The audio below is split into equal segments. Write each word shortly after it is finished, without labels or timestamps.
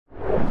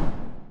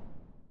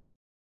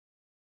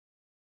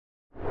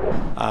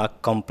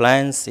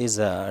Compliance is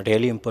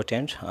really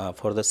important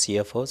for the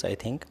CFOs, I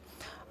think,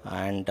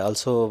 and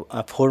also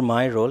for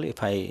my role.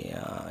 If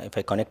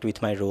I connect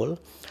with my role,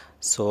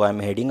 so I'm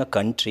heading a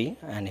country,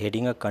 and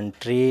heading a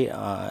country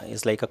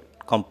is like a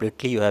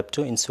completely you have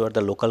to ensure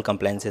the local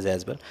compliances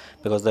as well,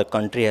 because the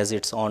country has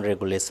its own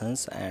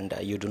regulations, and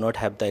you do not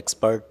have the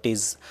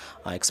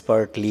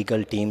expert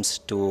legal teams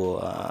to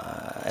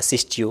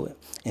assist you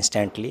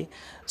instantly.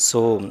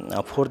 So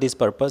for this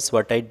purpose,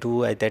 what I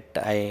do I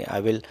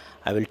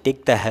will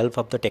take the help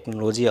of the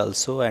technology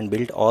also, and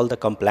build all the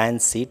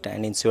compliance sheet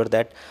and ensure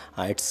that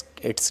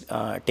it's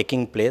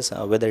taking place,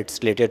 whether it's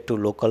related to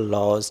local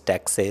laws,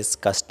 taxes,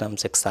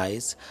 customs,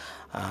 excise.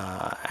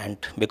 And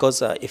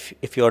because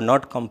if you are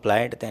not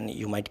compliant, then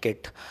you might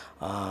get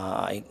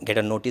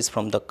a notice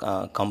from the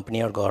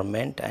company or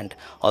government. And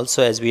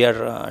also, as we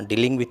are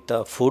dealing with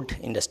the food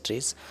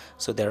industries,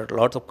 so there are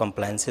lots of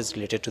compliances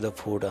related to the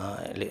food,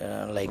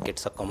 like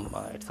it's a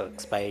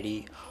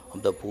expiry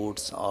of the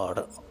foods,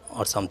 or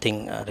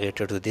something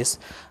related to this.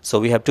 So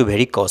we have to be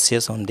very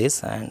cautious on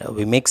this, and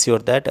we make sure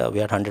that we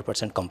are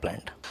 100%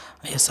 compliant.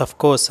 Yes, of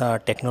course,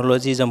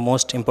 technology is the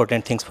most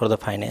important things for the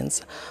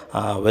finance,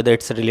 whether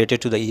it's related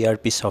to the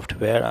ERP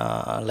software,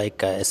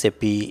 like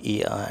SAP,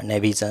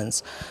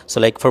 Navisions.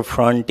 So like for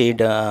front end,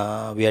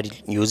 we are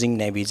using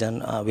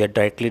Navision. We are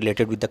directly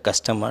related with the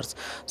customers.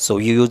 So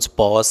you use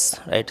POS,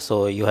 right?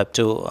 So you have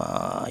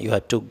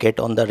to get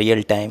on the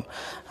real time.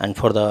 And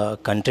for the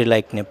country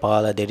like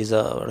Nepal, there is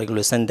a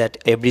regulation that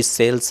every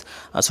sales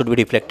should be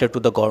reflected to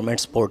the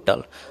government's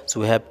portal. So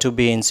we have to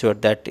be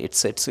ensured that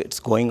it's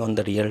going on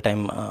the real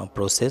time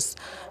process.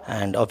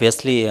 And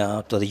obviously,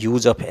 to the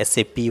use of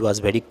SAP was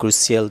very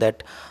crucial,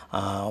 that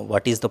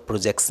what is the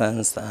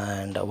projections,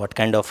 and what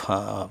kind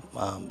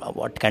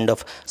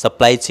of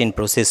supply chain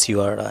process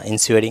you are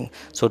ensuring,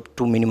 so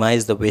to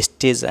minimize the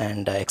wastage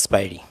and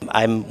expiry.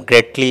 I'm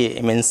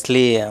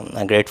immensely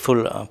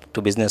grateful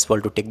to business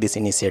world to take these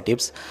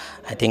initiatives.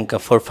 I think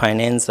for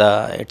finance,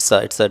 it's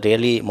a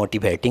really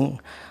motivating,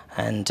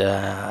 and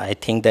I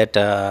think that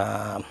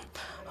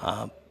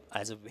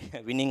as a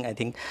winning, I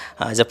think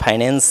as a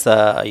finance,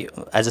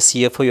 as a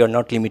CFO, you are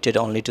not limited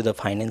only to the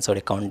finance or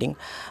accounting.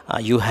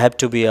 You have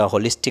to be a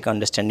holistic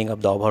understanding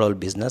of the overall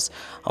business,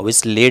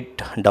 which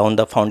laid down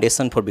the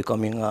foundation for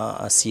becoming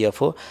a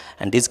CFO.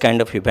 And these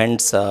kind of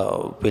events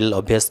will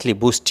obviously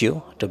boost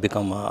you to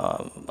become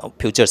a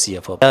future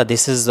CFO.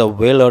 This is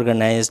well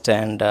organized,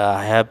 and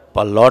I have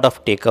a lot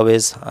of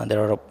takeaways.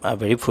 There are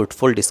very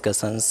fruitful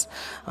discussions.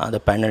 The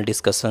panel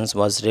discussions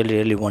was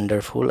really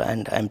wonderful,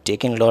 and I'm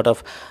taking a lot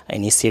of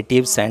initiatives,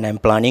 and I'm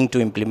planning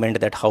to implement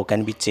that how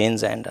can we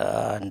change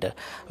and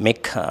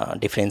make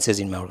differences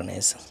in my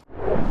organization.